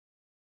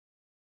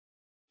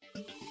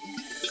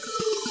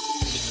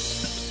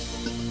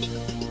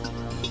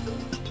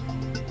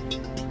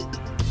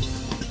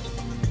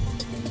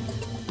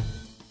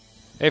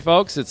Hey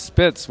folks, it's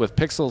Spitz with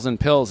Pixels and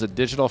Pills at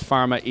Digital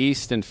Pharma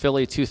East in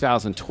Philly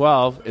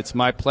 2012. It's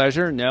my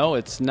pleasure. No,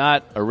 it's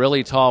not a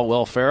really tall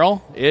Will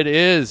Ferrell. It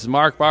is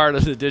Mark Bard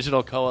of the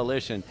Digital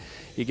Coalition.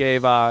 He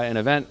gave an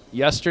event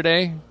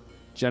yesterday,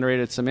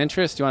 generated some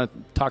interest. Do you want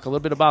to talk a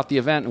little bit about the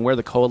event and where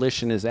the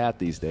coalition is at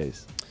these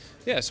days?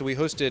 Yeah, so we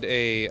hosted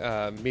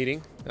a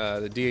meeting,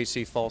 the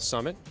DHC Fall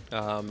Summit,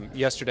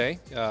 yesterday.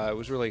 It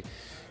was really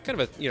kind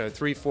of a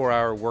 3-4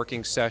 hour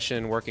working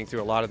session, working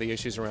through a lot of the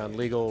issues around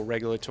legal,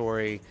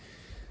 regulatory,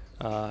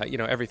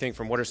 everything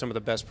from what are some of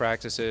the best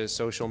practices,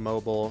 social,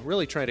 mobile,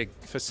 really trying to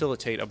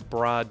facilitate a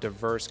broad,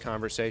 diverse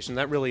conversation.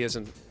 That really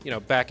isn't,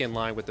 back in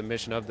line with the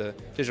mission of the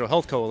Digital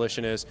Health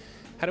Coalition is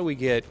how do we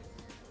get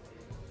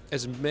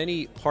as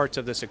many parts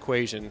of this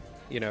equation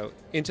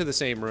into the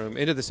same room,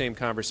 into the same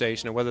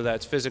conversation, and whether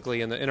that's physically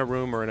in a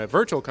room or in a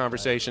virtual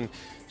conversation,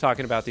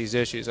 talking about these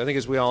issues. I think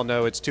as we all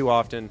know, it's too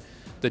often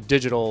the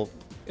digital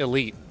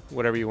elite,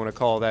 whatever you want to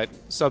call that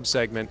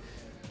subsegment,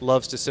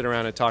 loves to sit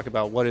around and talk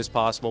about what is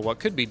possible, what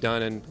could be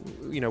done,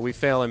 and we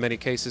fail in many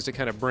cases to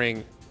kind of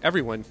bring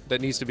everyone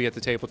that needs to be at the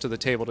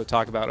table to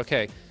talk about,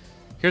 okay,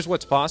 here's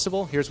what's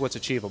possible, here's what's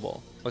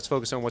achievable. Let's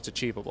focus on what's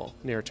achievable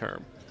near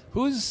term.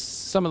 Who's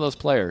some of those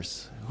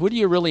players? Who do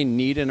you really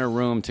need in a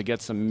room to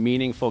get some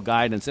meaningful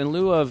guidance in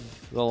lieu of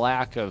the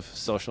lack of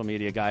social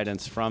media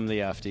guidance from the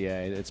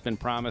FDA? It's been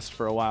promised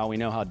for a while. We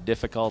know how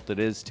difficult it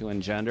is to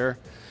engender.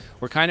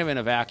 We're kind of in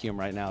a vacuum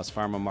right now as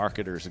pharma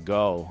marketers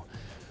go.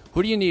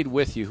 Who do you need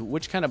with you?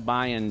 Which kind of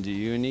buy-in do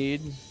you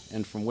need,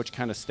 and from which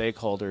kind of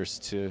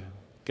stakeholders to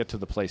get to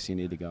the place you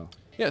need to go?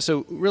 Yeah,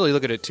 so really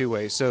look at it two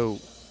ways. So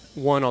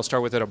one, I'll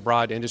start with at a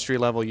broad industry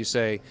level. You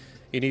say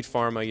you need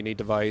pharma, you need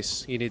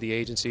device, you need the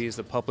agencies,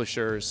 the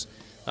publishers,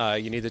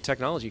 you need the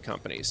technology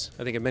companies.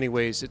 I think in many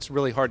ways it's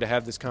really hard to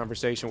have this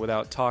conversation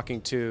without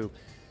talking to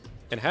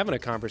and having a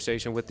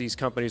conversation with these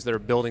companies that are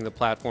building the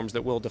platforms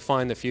that will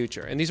define the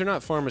future. And these are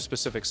not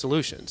pharma-specific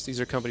solutions.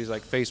 These are companies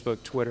like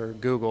Facebook, Twitter,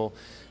 Google,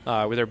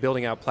 where they're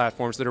building out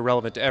platforms that are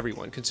relevant to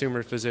everyone,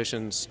 consumers,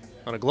 physicians,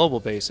 on a global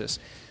basis.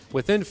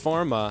 Within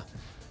pharma,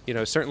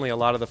 certainly a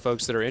lot of the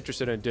folks that are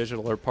interested in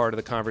digital are part of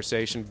the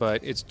conversation,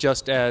 but it's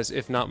just as,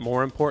 if not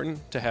more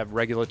important, to have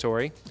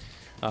regulatory,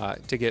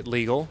 to get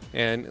legal.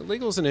 And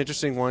legal is an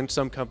interesting one.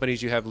 Some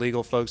companies, you have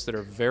legal folks that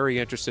are very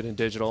interested in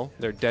digital.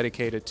 They're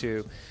dedicated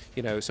to,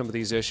 some of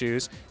these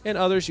issues. And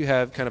others, you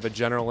have kind of a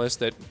generalist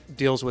that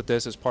deals with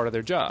this as part of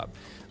their job.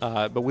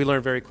 But we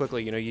learned very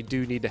quickly, you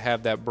do need to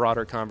have that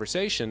broader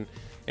conversation.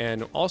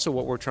 And also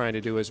what we're trying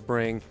to do is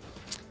bring,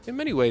 in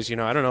many ways, I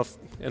don't know if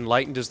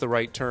enlightened is the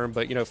right term,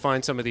 but,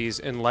 find some of these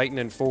enlightened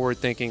and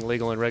forward-thinking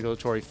legal and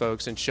regulatory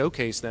folks and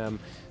showcase them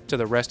to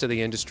the rest of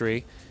the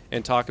industry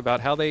and talk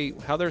about how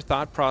their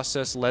thought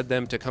process led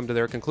them to come to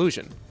their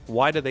conclusion.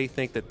 Why do they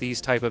think that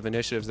these type of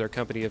initiatives their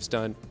company has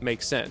done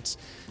make sense?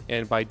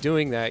 And by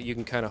doing that, you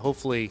can kind of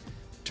hopefully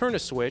turn a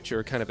switch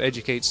or kind of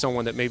educate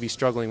someone that may be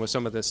struggling with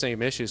some of the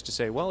same issues to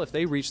say, well, if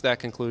they reach that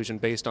conclusion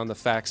based on the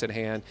facts at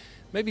hand,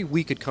 maybe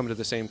we could come to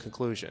the same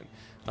conclusion.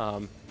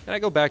 And I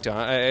go back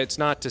to, it's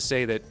not to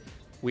say that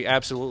we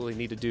absolutely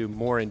need to do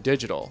more in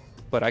digital,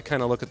 but I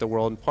kind of look at the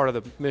world, and part of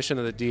the mission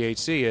of the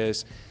DHC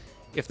is,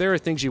 if there are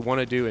things you want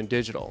to do in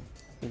digital,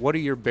 what are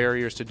your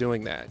barriers to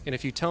doing that? And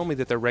if you tell me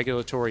that they're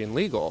regulatory and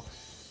legal,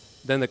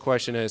 then the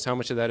question is how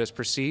much of that is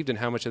perceived and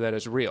how much of that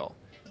is real?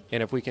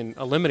 And if we can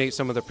eliminate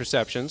some of the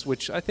perceptions,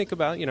 which I think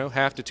about,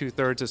 half to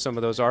 2/3 of some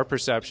of those are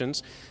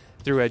perceptions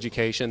through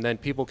education, then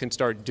people can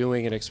start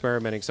doing and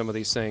experimenting some of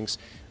these things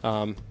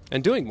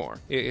and doing more,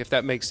 if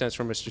that makes sense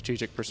from a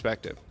strategic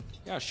perspective.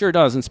 Yeah, sure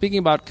does. And speaking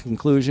about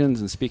conclusions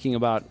and speaking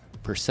about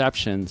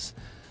perceptions,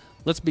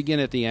 let's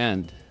begin at the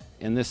end.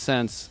 In this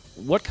sense,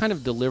 what kind of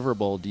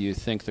deliverable do you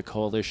think the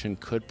coalition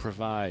could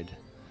provide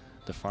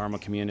the pharma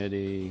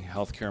community,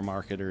 healthcare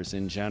marketers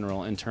in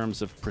general, in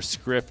terms of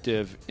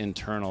prescriptive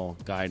internal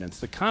guidance?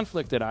 The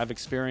conflict that I've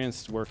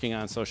experienced working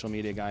on social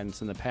media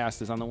guidance in the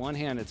past is, on the one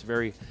hand, it's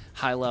very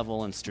high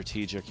level and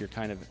strategic. You're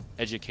kind of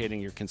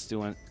educating your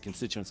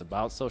constituents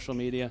about social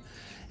media.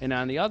 And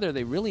on the other,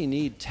 they really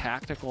need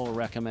tactical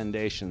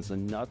recommendations, the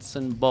nuts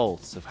and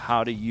bolts of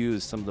how to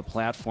use some of the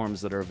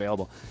platforms that are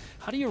available.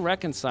 How do you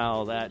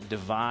reconcile that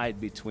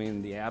divide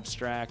between the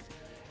abstract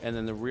and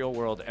then the real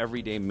world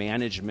everyday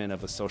management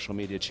of a social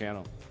media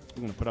channel?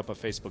 We're going to put up a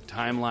Facebook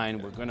timeline,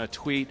 we're going to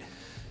tweet.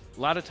 A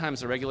lot of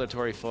times the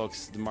regulatory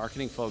folks, the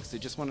marketing folks, they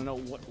just want to know,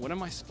 what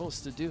am I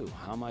supposed to do?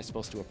 How am I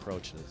supposed to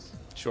approach this?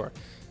 Sure.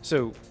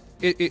 So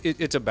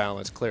it's a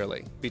balance,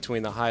 clearly,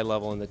 between the high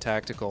level and the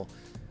tactical.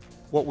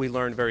 What we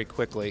learned very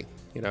quickly,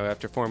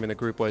 after forming the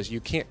group, was you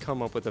can't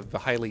come up with a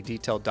highly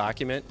detailed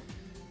document.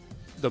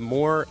 The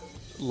more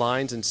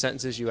lines and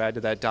sentences you add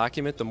to that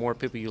document, the more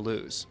people you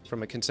lose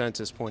from a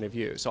consensus point of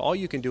view. So all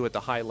you can do at the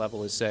high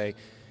level is say,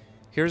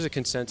 here's a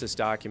consensus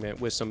document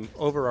with some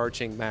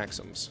overarching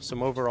maxims,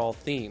 some overall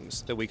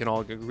themes that we can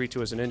all agree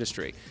to as an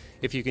industry.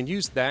 If you can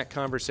use that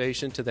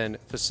conversation to then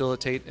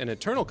facilitate an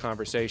internal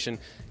conversation,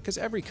 because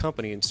every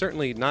company, and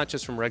certainly not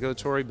just from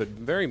regulatory, but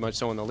very much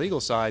so on the legal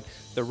side,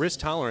 the risk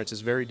tolerance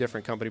is very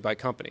different company by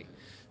company.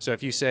 So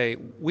if you say,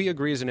 we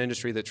agree as an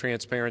industry that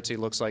transparency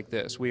looks like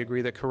this, we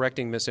agree that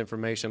correcting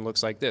misinformation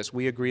looks like this,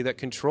 we agree that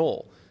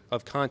control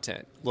of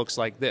content looks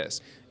like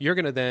this, you're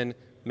going to then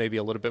maybe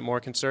a little bit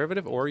more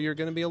conservative, or you're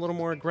going to be a little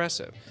more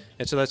aggressive.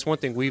 And so that's one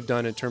thing we've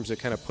done in terms of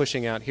kind of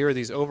pushing out, here are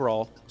these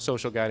overall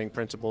social guiding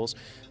principles.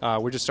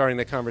 We're just starting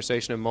the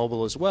conversation in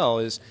mobile as well,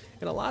 and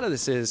a lot of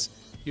this is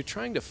you're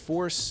trying to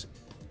force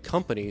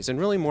companies, and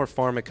really more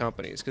pharma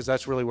companies, because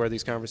that's really where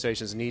these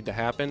conversations need to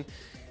happen,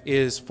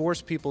 is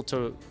force people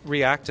to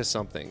react to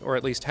something, or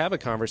at least have a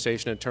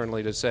conversation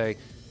internally to say,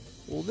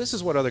 well, this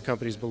is what other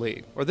companies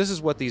believe, or this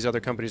is what these other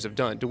companies have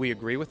done. Do we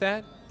agree with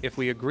that? If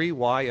we agree,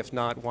 why? If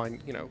not, why?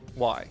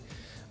 Why?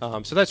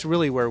 So that's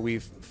really where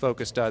we've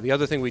focused. The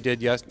other thing we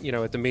did, at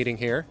the meeting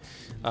here,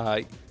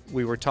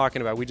 we were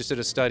talking about. We just did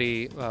a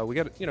study. We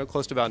got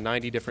close to about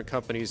 90 different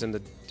companies in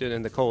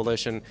the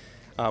coalition.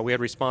 We had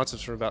responses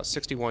from about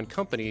 61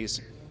 companies.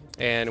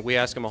 And we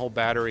asked them a whole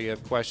battery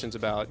of questions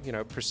about,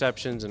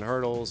 perceptions and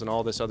hurdles and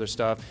all this other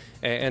stuff.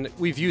 And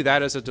we view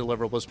that as a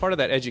deliverable, as part of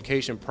that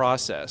education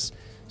process.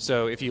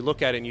 So if you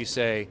look at it and you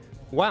say,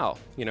 wow,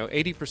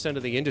 80%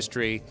 of the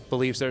industry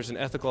believes there's an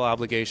ethical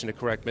obligation to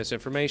correct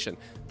misinformation.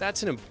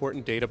 That's an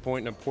important data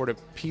point, an important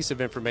piece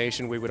of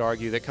information we would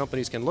argue that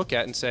companies can look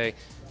at and say,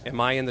 am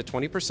I in the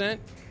 20%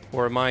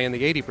 or am I in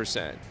the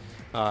 80%?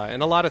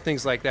 And a lot of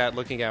things like that,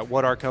 looking at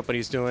what our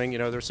company's doing.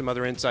 There's some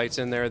other insights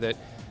in there that,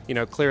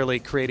 clearly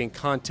creating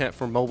content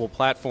for mobile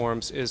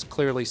platforms is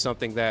clearly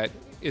something that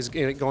is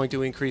going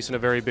to increase in a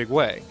very big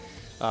way.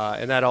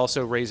 And that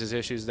also raises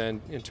issues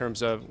then in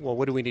terms of, well,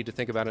 what do we need to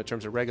think about in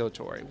terms of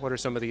regulatory? What are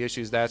some of the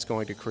issues that's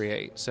going to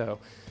create? So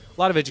a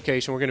lot of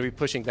education. We're going to be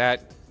pushing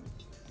that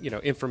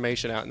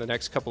information out in the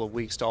next couple of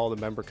weeks to all the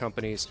member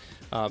companies.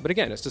 But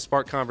again, it's to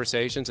spark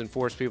conversations and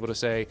force people to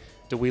say,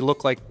 do we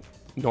look like,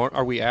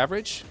 are we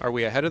average? Are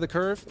we ahead of the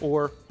curve?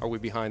 Or are we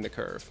behind the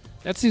curve?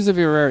 That seems to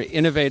be a very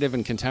innovative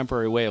and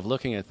contemporary way of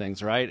looking at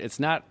things, right? It's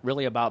not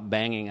really about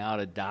banging out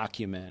a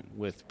document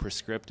with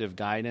prescriptive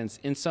guidance,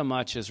 in so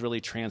much as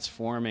really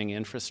transforming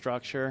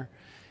infrastructure,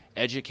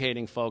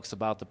 educating folks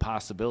about the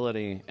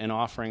possibility, and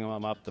offering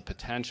them up the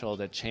potential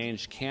that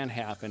change can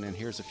happen, and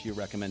here's a few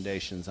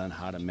recommendations on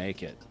how to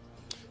make it.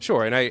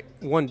 Sure, and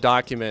one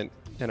document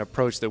and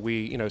approach that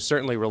we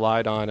certainly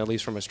relied on, at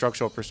least from a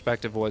structural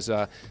perspective, was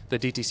the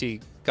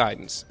DTC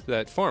guidance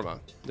that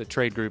pharma, the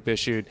trade group,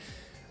 issued.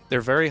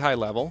 They're very high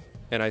level,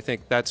 and I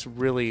think that's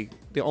really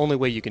the only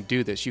way you can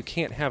do this. You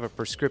can't have a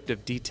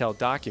prescriptive, detailed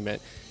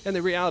document. And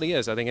the reality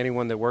is, I think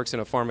anyone that works in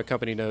a pharma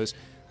company knows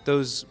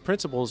those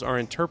principles are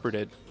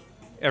interpreted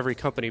every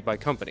company by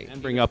company.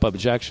 And bring up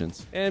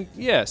objections. And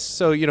yes,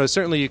 so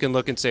certainly you can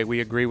look and say,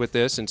 we agree with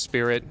this in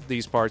spirit,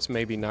 these parts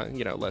maybe not,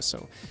 less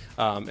so.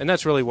 And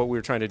that's really what we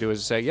were trying to do, is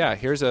to say, yeah,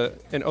 here's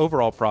an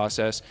overall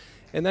process.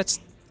 And that's,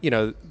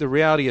 the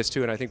reality is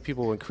too, and I think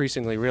people will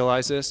increasingly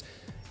realize this,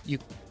 you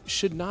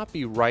should not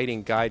be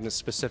writing guidance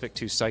specific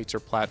to sites or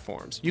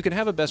platforms. You can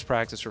have a best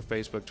practice for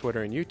Facebook,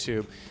 Twitter, and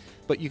YouTube,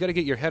 but you got to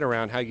get your head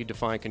around how you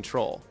define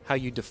control, how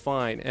you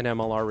define an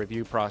MLR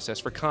review process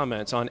for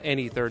comments on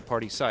any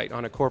third-party site,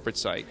 on a corporate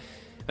site.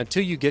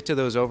 Until you get to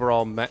those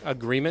overall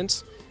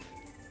agreements,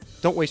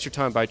 don't waste your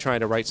time by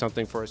trying to write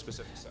something for a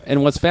specific site.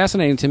 And what's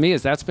fascinating to me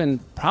is that's been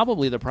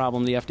probably the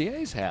problem the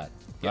FDA's had,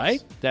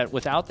 right? That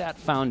without that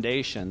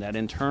foundation, that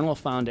internal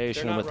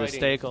foundation with the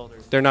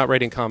stakeholders. They're not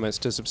writing comments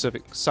to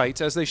specific sites,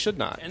 as they should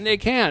not. And they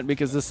can't,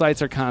 because the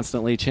sites are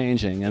constantly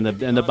changing, and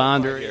the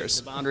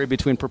boundary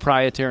between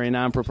proprietary and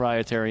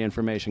non-proprietary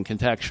information,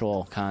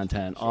 contextual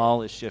content,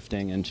 all is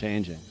shifting and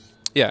changing.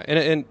 Yeah,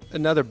 and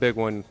another big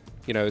one,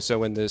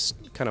 so in this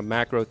kind of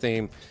macro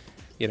theme,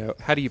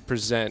 how do you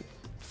present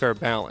fair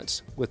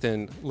balance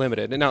within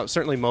limited? And now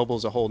certainly mobile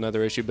is a whole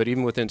other issue, but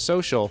even within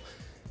social,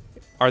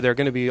 are there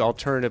going to be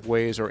alternative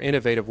ways or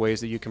innovative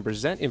ways that you can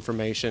present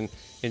information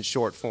in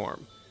short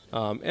form?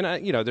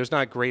 There's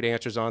not great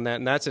answers on that,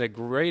 and that's a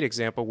great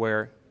example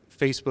where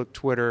Facebook,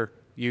 Twitter,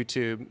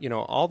 YouTube,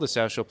 all the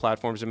social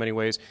platforms in many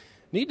ways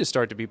need to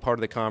start to be part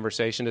of the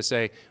conversation to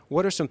say,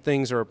 what are some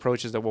things or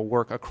approaches that will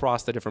work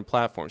across the different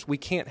platforms? We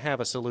can't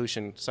have a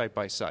solution site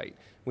by site.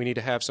 We need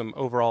to have some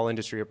overall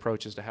industry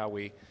approaches to how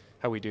we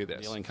do this.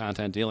 Dealing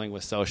content, dealing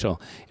with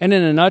social. And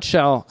in a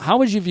nutshell, how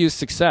would you view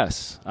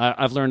success?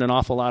 I've learned an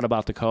awful lot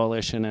about the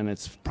coalition and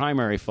its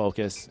primary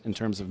focus in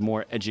terms of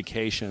more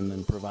education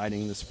than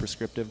providing this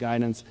prescriptive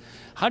guidance.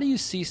 How do you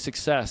see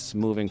success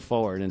moving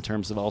forward in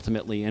terms of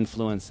ultimately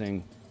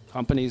influencing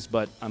companies,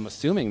 but I'm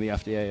assuming the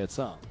FDA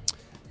itself?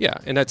 Yeah,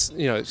 and that's,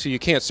 so you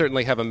can't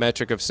certainly have a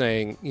metric of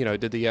saying,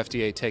 did the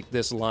FDA take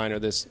this line or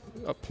this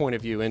point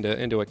of view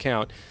into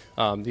account.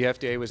 The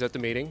FDA was at the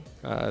meeting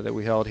that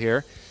we held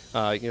here.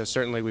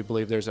 Certainly we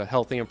believe there's a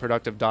healthy and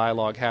productive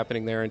dialogue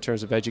happening there in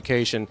terms of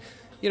education.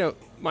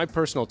 My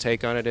personal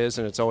take on it is,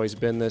 and it's always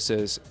been this,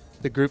 is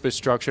the group is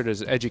structured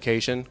as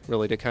education,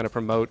 really to kind of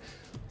promote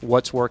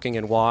what's working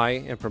and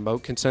why, and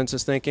promote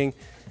consensus thinking.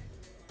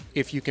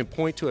 If you can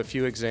point to a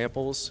few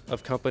examples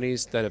of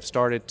companies that have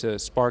started to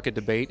spark a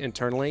debate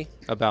internally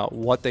about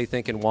what they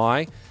think and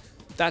why,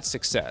 that's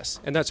success.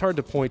 And that's hard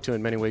to point to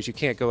in many ways. You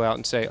can't go out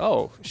and say,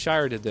 oh,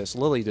 Shire did this,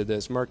 Lilly did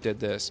this, Merck did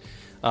this.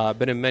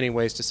 But in many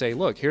ways to say,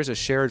 look, here's a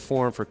shared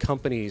forum for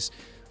companies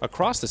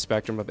across the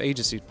spectrum of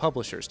agencies,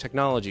 publishers,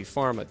 technology,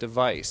 pharma,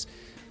 device.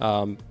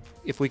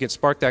 If we could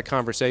spark that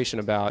conversation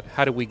about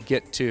how do we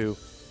get to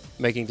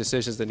making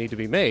decisions that need to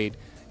be made,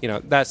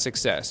 that's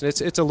success.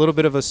 And it's a little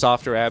bit of a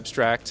softer,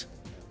 abstract,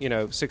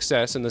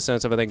 success in the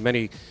sense of, I think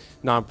many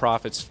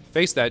nonprofits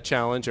face that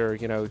challenge, or,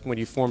 when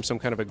you form some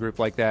kind of a group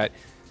like that,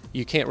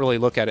 you can't really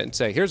look at it and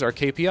say, here's our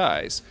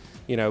KPIs,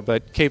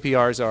 but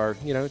KPIs are,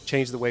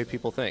 change the way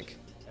people think.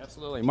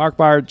 Absolutely. Mark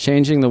Bard,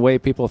 changing the way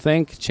people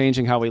think,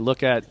 changing how we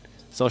look at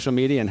social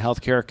media and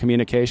healthcare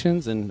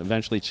communications, and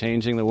eventually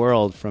changing the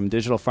world. From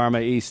Digital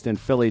Pharma East in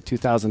Philly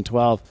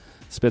 2012,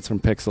 Spits from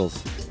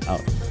Pixels,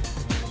 out.